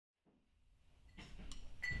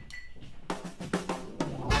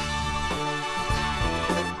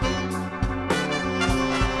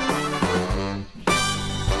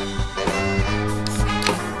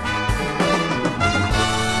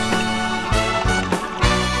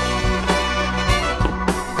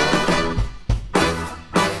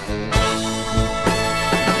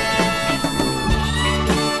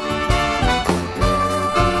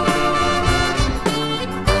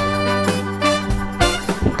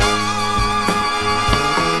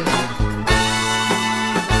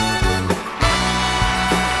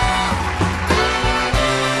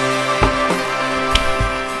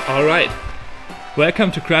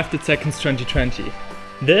Welcome to Crafted Seconds 2020.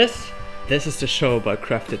 This is the show about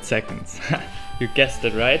crafted seconds. You guessed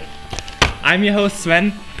it, right? I'm your host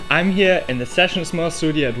Sven. I'm here in the Sessionismore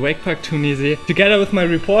studio at Wakepark Tunisia together with my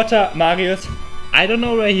reporter Marius. I don't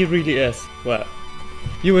know where he really is. Well,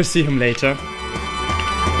 you will see him later.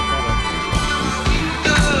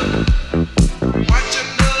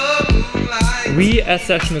 We as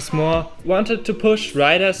Sessionismore wanted to push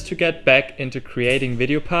riders to get back into creating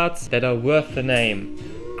video parts that are worth the name.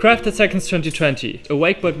 Crafted Seconds 2020, a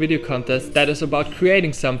wakeboard video contest that is about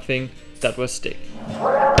creating something that will stick.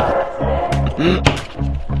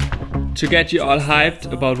 To get you all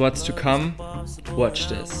hyped about what's to come, watch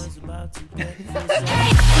this.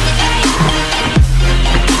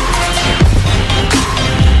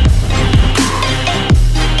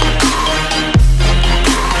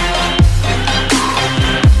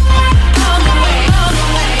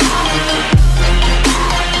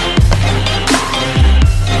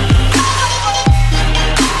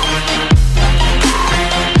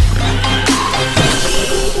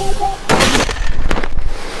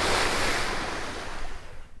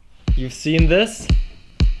 You've seen this?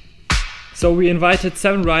 So we invited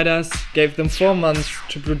 7 riders, gave them 4 months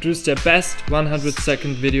to produce their best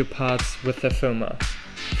 100-second video parts with their filmer.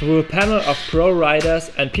 Through a panel of pro riders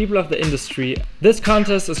and people of the industry, this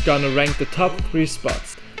contest is gonna rank the top 3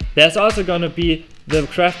 spots. There's also gonna be the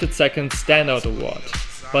Crafted Seconds Standout Award,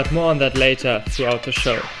 but more on that later throughout the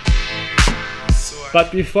show.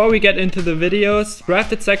 But before we get into the videos,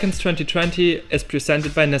 Crafted Seconds 2020 is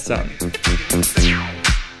presented by NISSAN.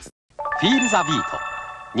 Feel the beat.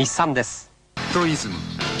 NISSAN です。トイズム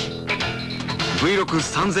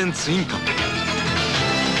V6-3000 ツインカム。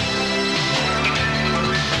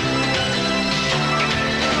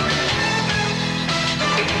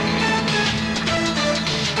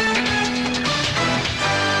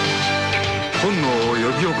本能を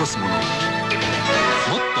呼び起こすもの。も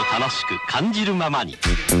っと楽しく感じるままに。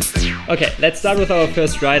Okay, let's start with our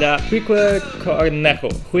first rider, Quique Cornejo,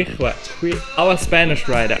 our Spanish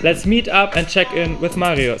rider. Let's meet up and check in with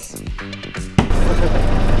Marius.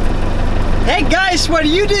 Hey guys, what are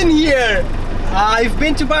you doing here? I've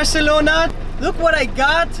been to Barcelona. Look what I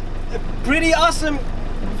got. A pretty awesome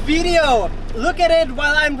video. Look at it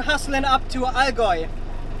while I'm hustling up to Allgäu.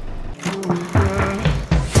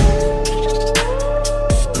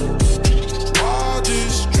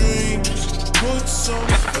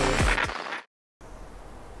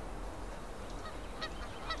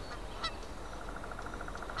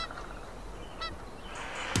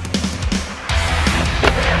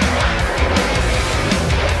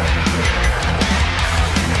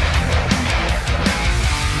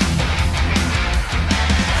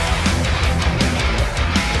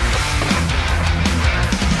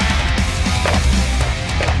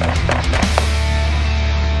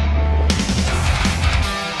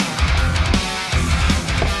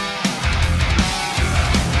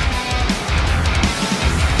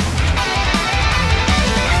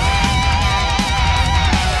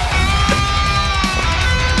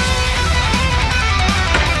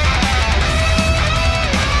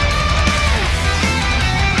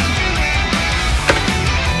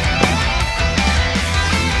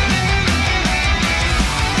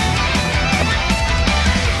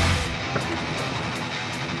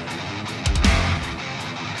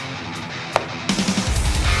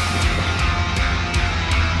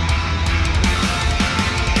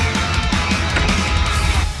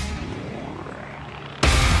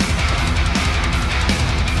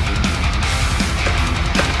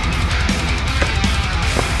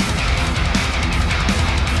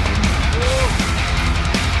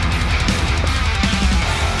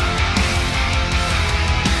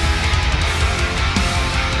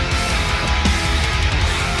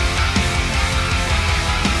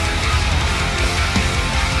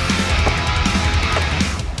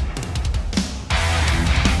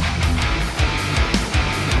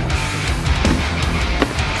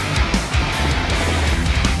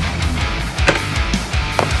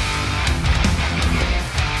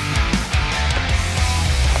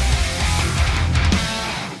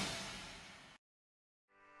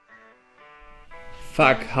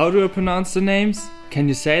 Fuck, how do I pronounce the names? Can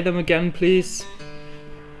you say them again, please?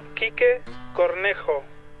 Quique Cornejo,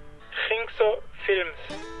 Illenseer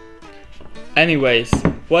Films. Anyways,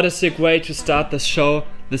 what a sick way to start this show.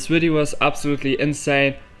 This video was absolutely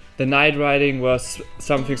insane. The night riding was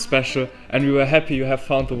something special and we were happy you have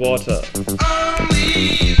found the water.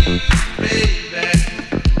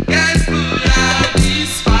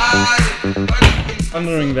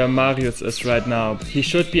 Wondering where Marius is right now. He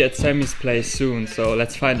should be at Samy's place soon, so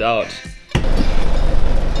let's find out.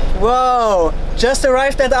 Whoa! Just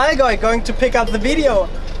arrived at Allgäu, going to pick up the video.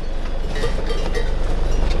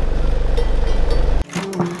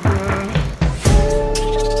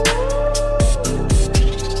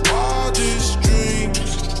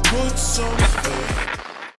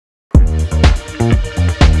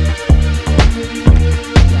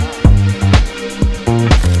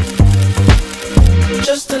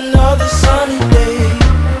 Just another sunny day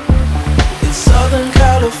in Southern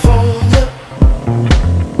California.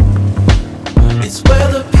 It's where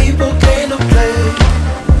the people came to play.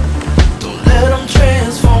 Don't let them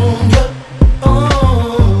transform you.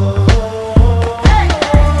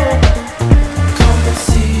 Come and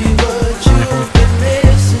see what you've been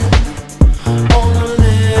missing on a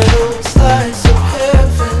little slice of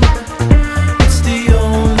heaven. It's the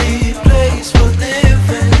only place we're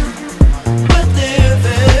living.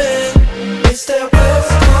 It's that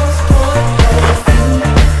West Coast point of view.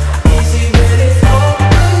 Easy when it's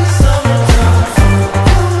always summertime.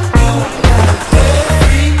 You got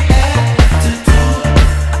every act to do.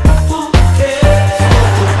 Who cares what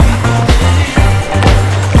the people think?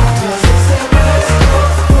 'Cause it's that West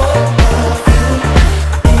Coast point of view.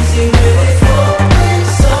 Easy when it's always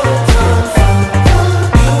summertime.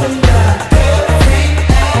 You got every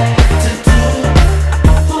act to do.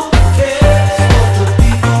 Who cares what the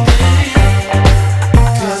people think?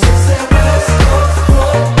 'Cause it's that West Coast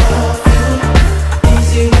point of view.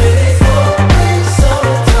 Easy when it's always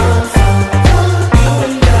summertime. You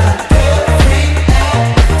got every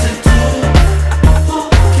act to do. Who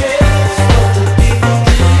cares what the people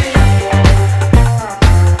think?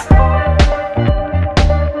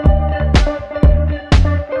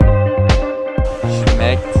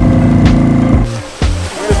 Schmeckt.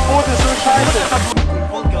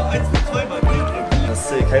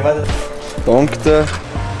 Danke.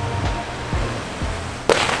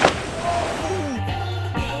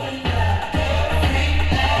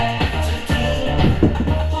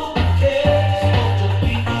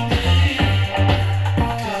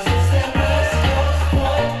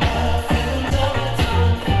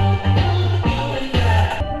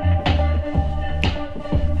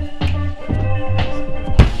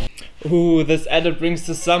 Ooh, this edit brings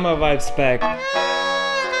the summer vibes back.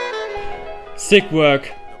 Sick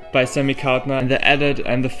work by Samy Kautner, and the edit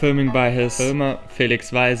and the filming by his filmer,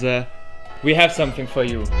 Felix Weise. We have something for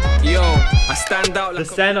you. Yo, I stand out The like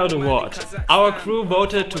Standout Award. Our crew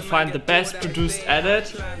voted to find the best produced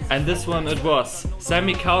edit, and this one it was.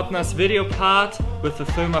 Samy Kautner's video part with the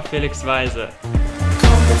filmer Felix Weise.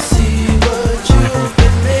 Come and see what you've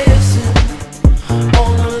been missing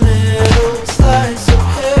on a little slice of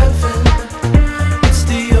heaven. It's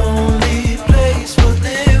the only place we're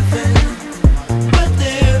living.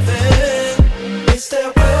 It's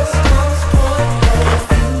that West Coast point of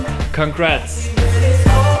view. Congrats!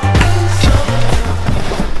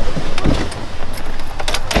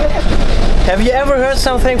 Have you ever heard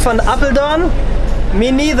something from Apeldoorn?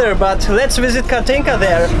 Me neither, but let's visit Katinka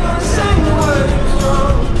there.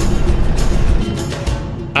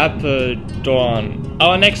 Apeldoorn.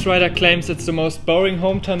 Our next rider claims it's the most boring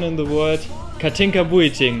hometown in the world. Katinka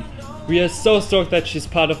Buiting. We are so stoked that she's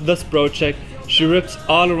part of this project. She rips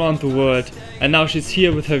all around the world, and now she's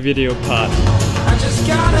here with her video part. I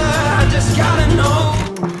just gotta know.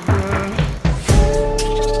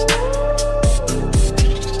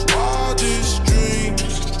 All these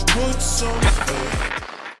dreams put some.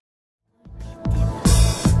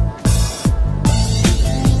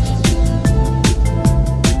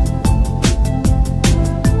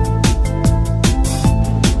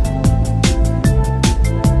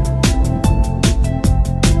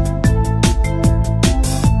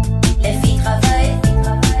 Les filles travaillent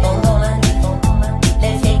pendant la nuit,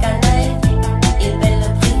 les filles canaillent, ils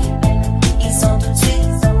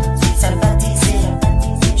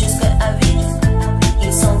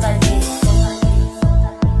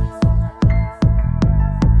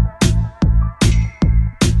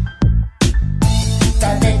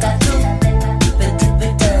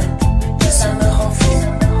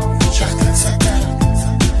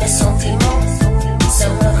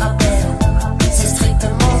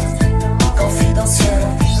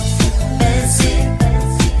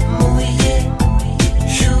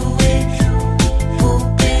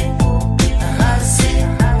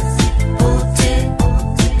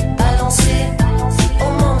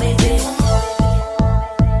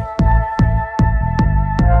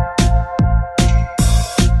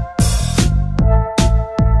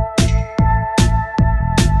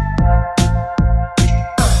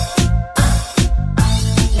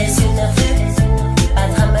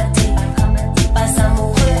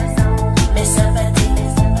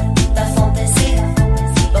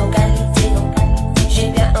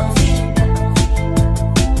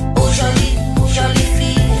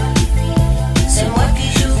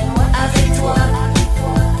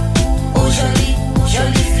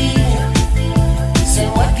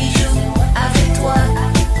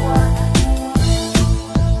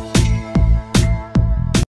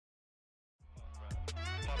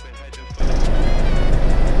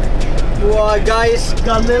So our guys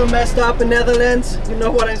got a little messed up in Netherlands, you know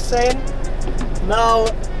what I'm saying? Now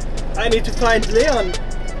I need to find Leon.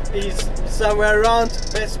 He's somewhere around.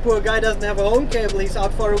 This poor guy doesn't have a home cable, he's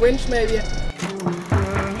out for a winch maybe.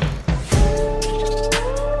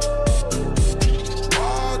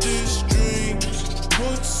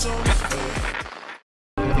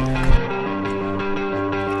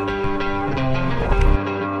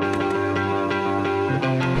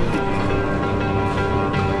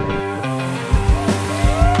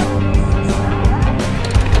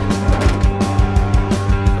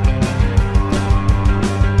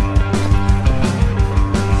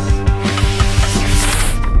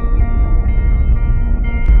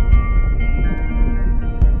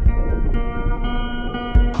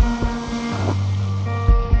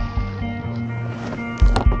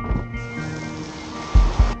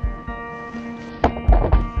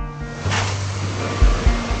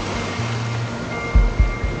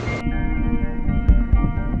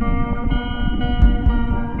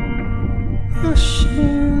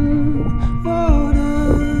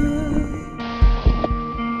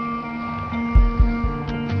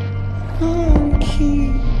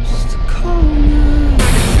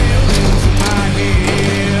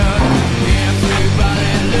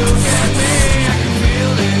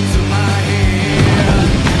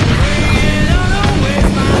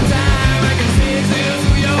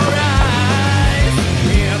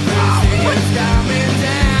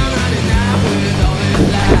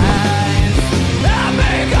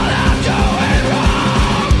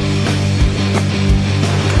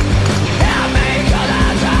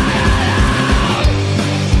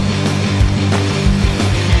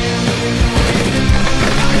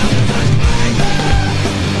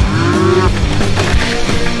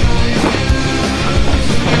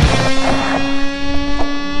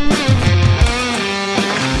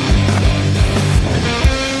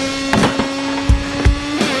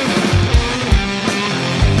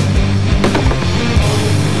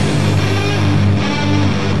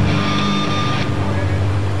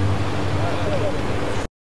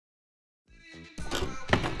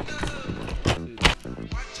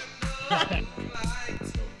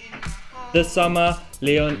 This summer,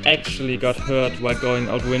 Leon actually got hurt while going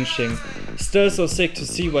out winching. Still so sick to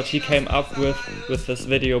see what he came up with this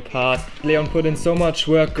video part. Leon put in so much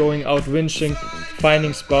work going out winching,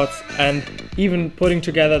 finding spots and even putting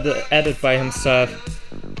together the edit by himself.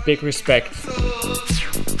 Big respect.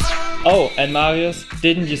 Oh, and Marius,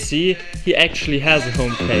 didn't you see? He actually has a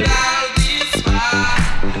home cable.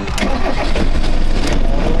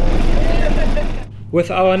 With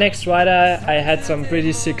our next rider, I had some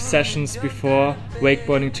pretty sick sessions before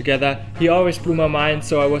wakeboarding together. He always blew my mind,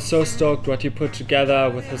 so I was so stoked what he put together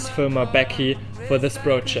with his filmer Becky for this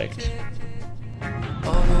project.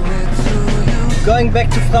 Going back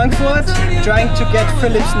to Frankfurt, trying to get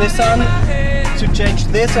Philipp's Nissan to change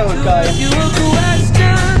this old guy.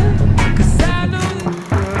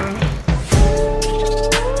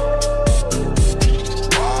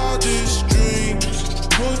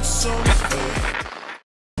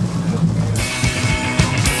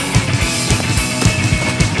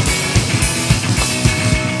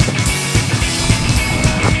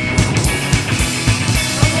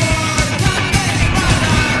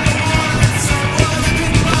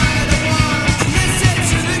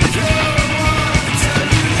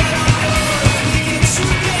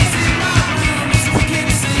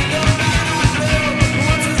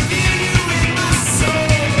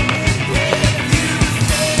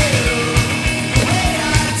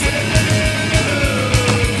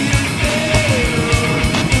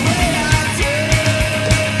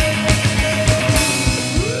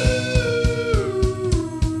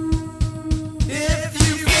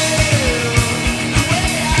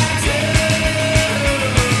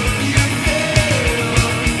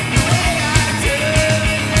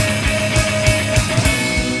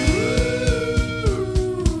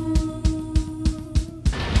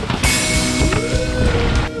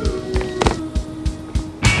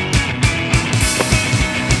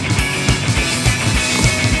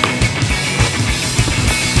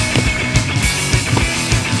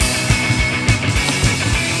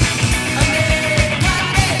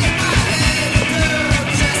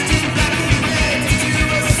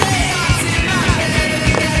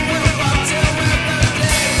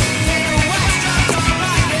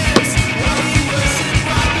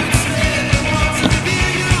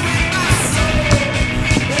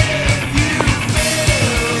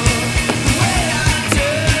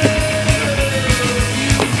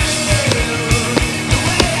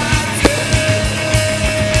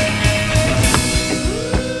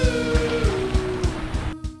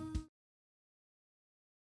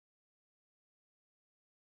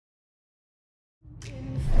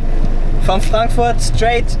 From Frankfurt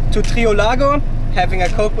straight to Trio Lago, having a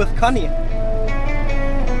Coke with Konni.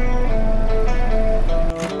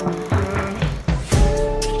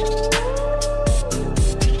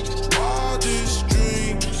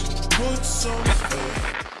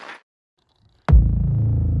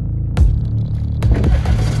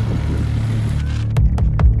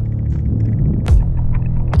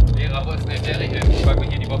 Lehrer, wo ist denn der Jerry hin? Ich wollte mir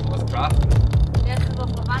hier die Woche was craften. Der ist eine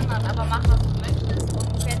Woche wandern, aber mach was du möchtest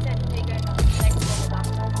und fährt ja die Regeln nach der nächsten Woche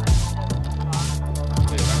wandern.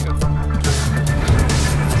 Okay, danke.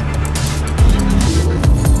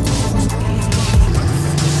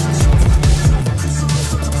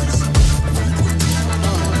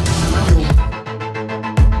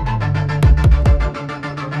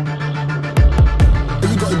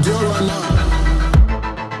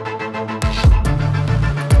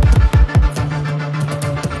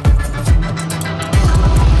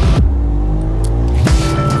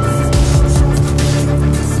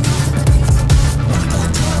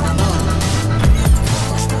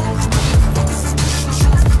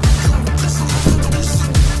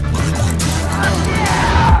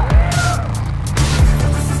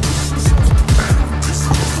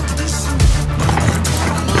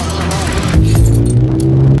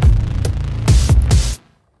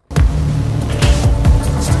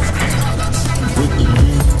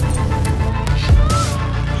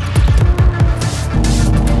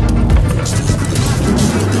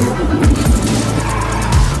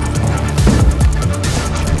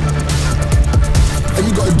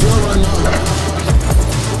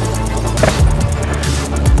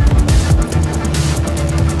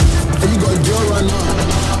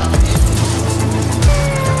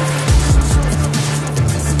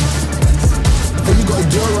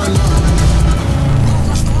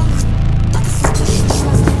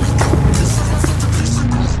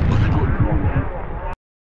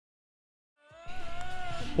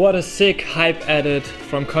 What a sick hype edit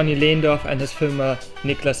from Konni Lehndorff and his filmer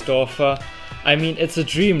Niklas Dorfer. I mean, it's a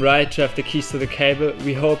dream, right, to have the keys to the cable.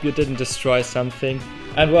 We hope you didn't destroy something.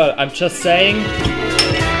 And well, I'm just saying...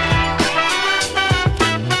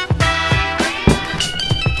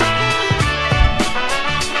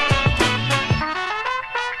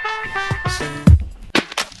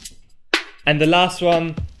 And the last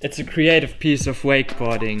one, it's a creative piece of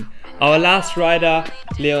wakeboarding. Our last rider,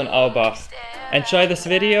 Leon Aulbach. Enjoy this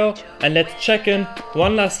video and let's check in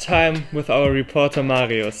one last time with our reporter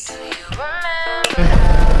Marius.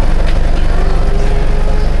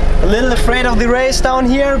 A little afraid of the race down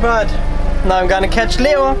here, but now I'm gonna catch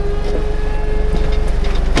Leo.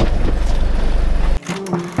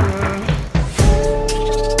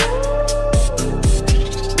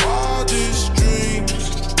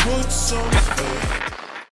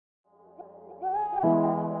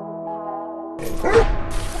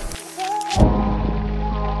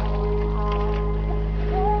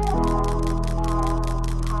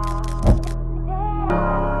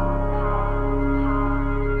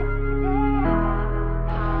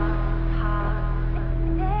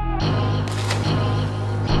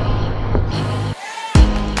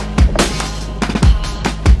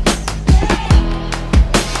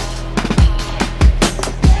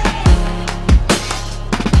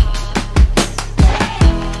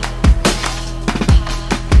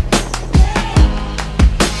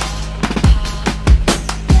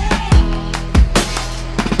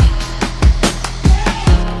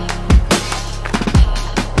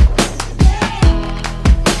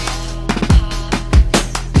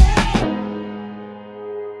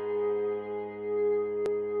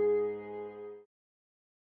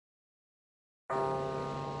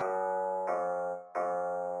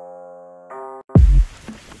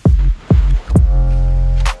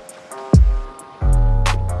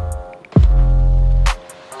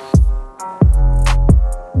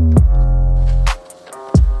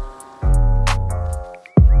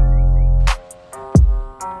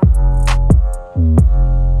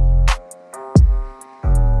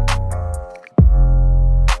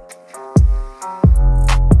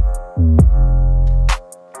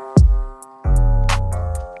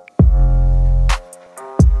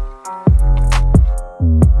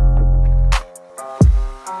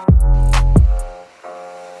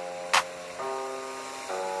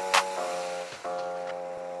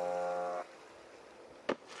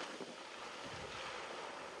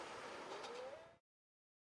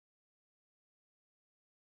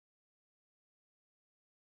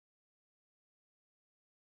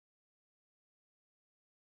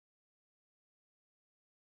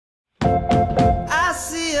 I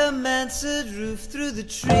see a mansard roof through the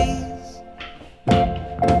trees.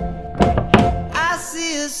 I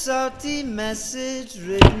see a salty message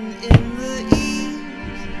written in the east.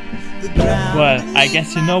 The ground. Well, I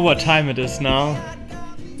guess you know what time it is now.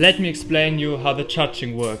 Let me explain you how the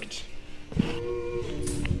judging worked.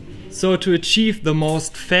 So to achieve the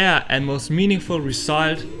most fair and most meaningful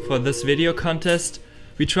result for this video contest,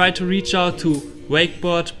 we tried to reach out to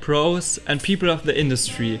wakeboard pros and people of the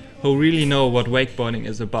industry who really know what wakeboarding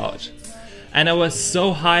is about. And I was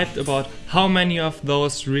so hyped about how many of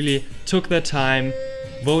those really took their time,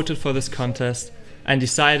 voted for this contest and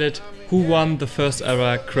decided who won the first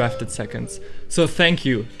ever crafted seconds. So thank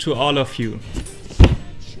you to all of you.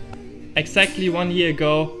 Exactly 1 year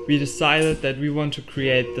ago, we decided that we want to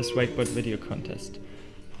create this wakeboard video contest.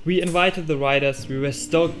 We invited the riders, we were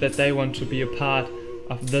stoked that they want to be a part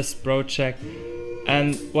of this project,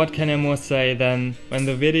 and what can I more say than when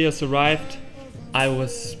the videos arrived, I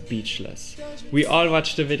was speechless. We all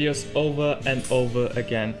watched the videos over and over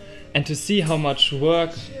again, and to see how much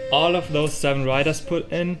work all of those 7 riders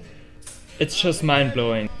put in, it's just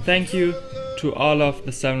mind-blowing. Thank you to all of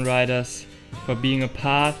the 7 riders for being a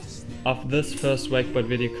part of this first wakeboard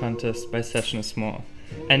video contest by Sessionismore.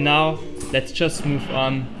 And now let's just move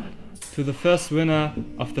on to the first winner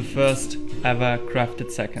of the first ever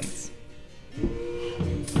crafted seconds.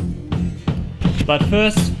 But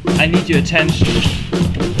first, I need your attention.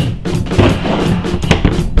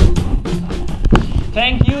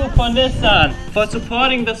 Thank you for NISSAN for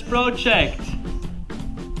supporting this project.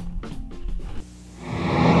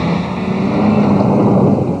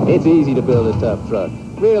 It's easy to build a tough truck,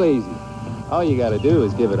 real easy. All you gotta do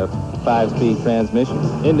is give it a 5-speed transmission,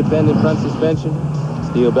 independent front suspension,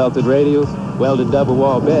 steel-belted radials, welded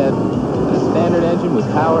double-wall bed, and a standard engine with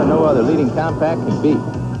power no other leading compact can beat.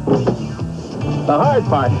 The hard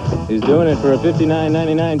part is doing it for a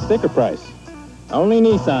 $59.99 sticker price. Only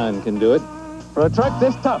Nissan can do it. For a truck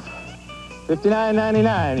this tough,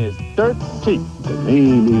 $59.99 is dirt cheap. The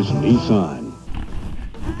name is Nissan.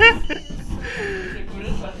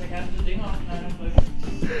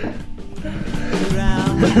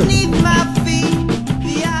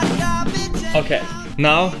 Okay,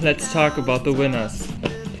 now let's talk about the winners.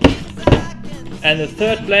 And the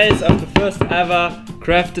third place of the first ever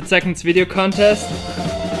crafted seconds video contest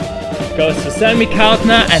goes to Samy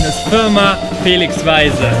Kautner and his firma Felix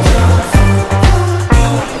Weise.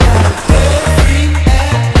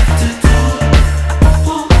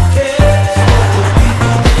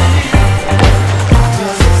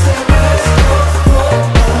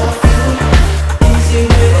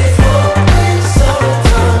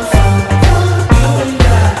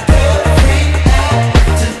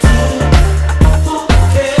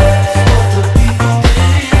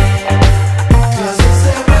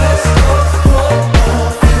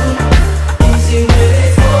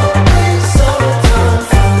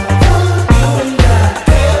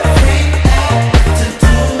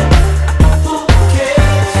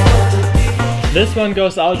 This one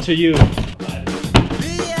goes out to you.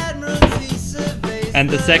 And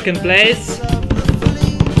the second place?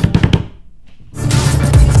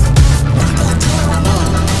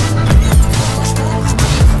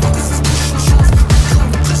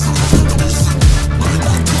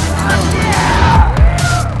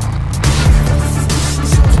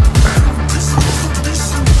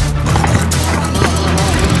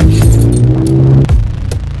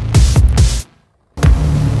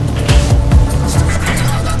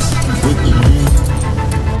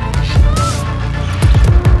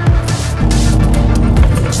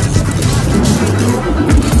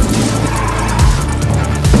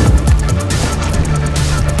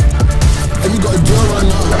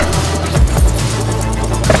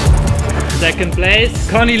 Second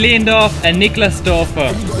place, Konni Lehndorff and Niklas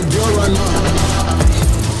Dorfer.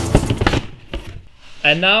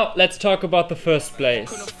 And now let's talk about the first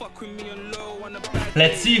place.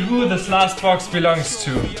 Let's see who this last box belongs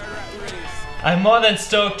to. I'm more than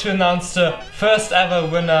stoked to announce the first ever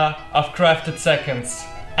winner of crafted seconds.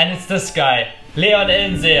 And it's this guy,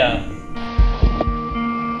 Illenseer.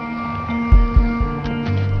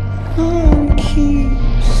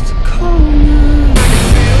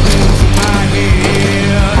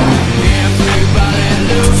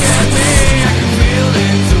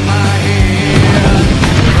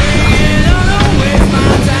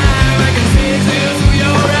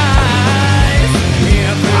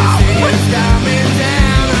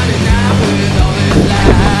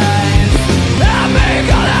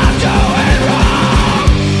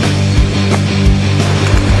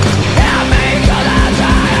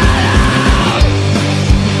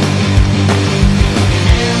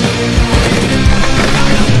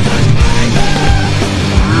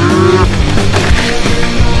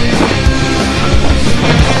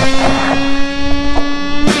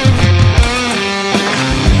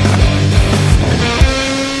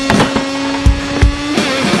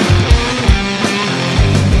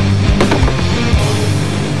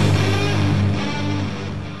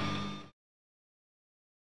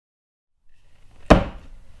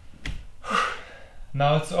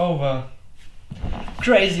 Now it's over.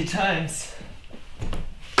 Crazy times.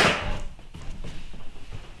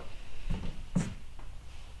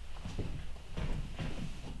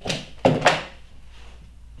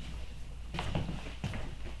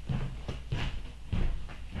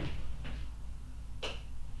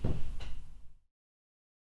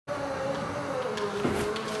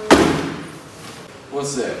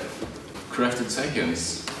 What's that? Crafted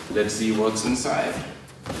seconds. Let's see what's inside.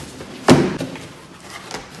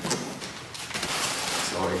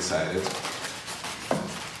 So excited.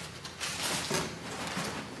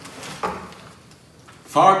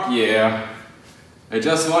 Fuck yeah! I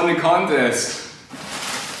just won the contest!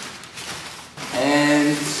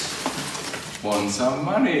 And won some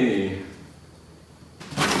money!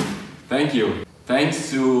 Thank you!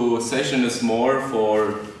 Thanks to Sessionismore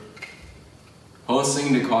for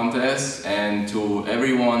hosting the contest and to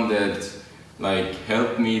everyone that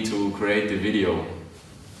helped me to create the video.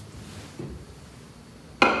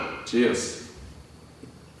 Cheers!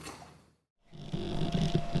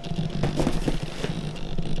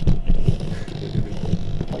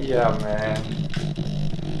 Yeah, man.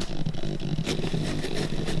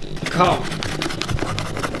 Komm!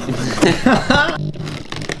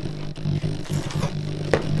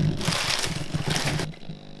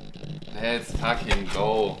 Let's fucking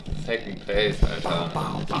go. Second place, Alter.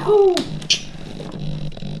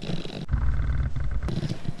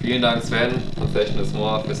 Vielen Dank Sven von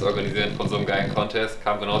Sessionismore fürs Organisieren von so einem geilen Contest.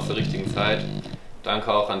 Kam genau zur richtigen Zeit.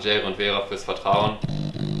 Danke auch an Jerry und Vera fürs Vertrauen.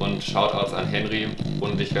 Und Shoutouts an Henry.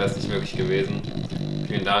 Ohne dich wäre es nicht möglich gewesen.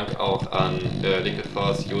 Vielen Dank auch an Liquid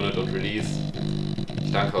Force, Unit und Release.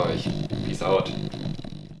 Ich danke euch. Peace out.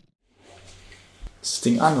 Ist das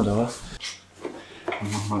Ding an, oder was?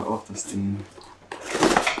 Mach mal auf das Ding.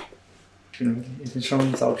 Ich bin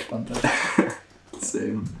schon saugespannt.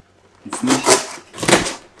 Same. Jetzt nicht.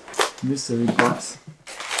 Mystery Box.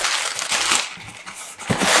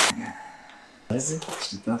 Was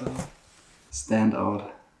steht da drauf? Standout.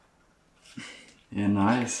 Ja,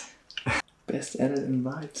 nice. Best Edit in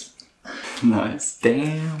Vibes. Nice.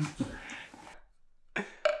 Damn.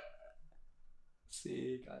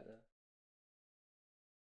 Sick, Alter.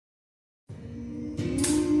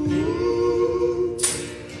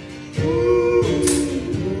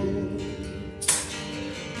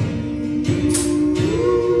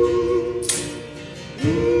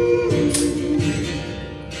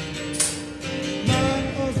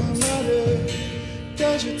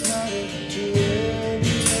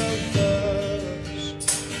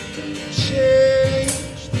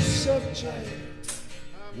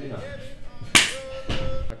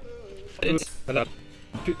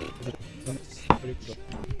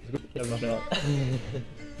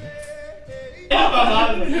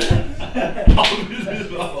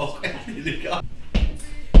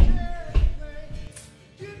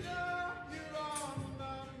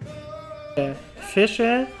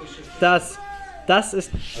 Fische, das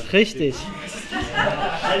ist richtig.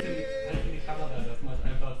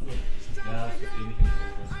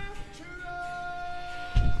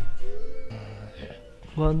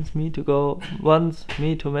 Wants me to go, wants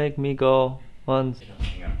me to make me go, wants.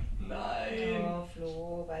 Nein! Oh,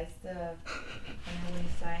 Flo, weißt du, kann ja wohl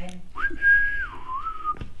nicht sein.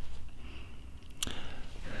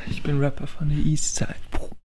 Ich bin Rapper von der Eastside.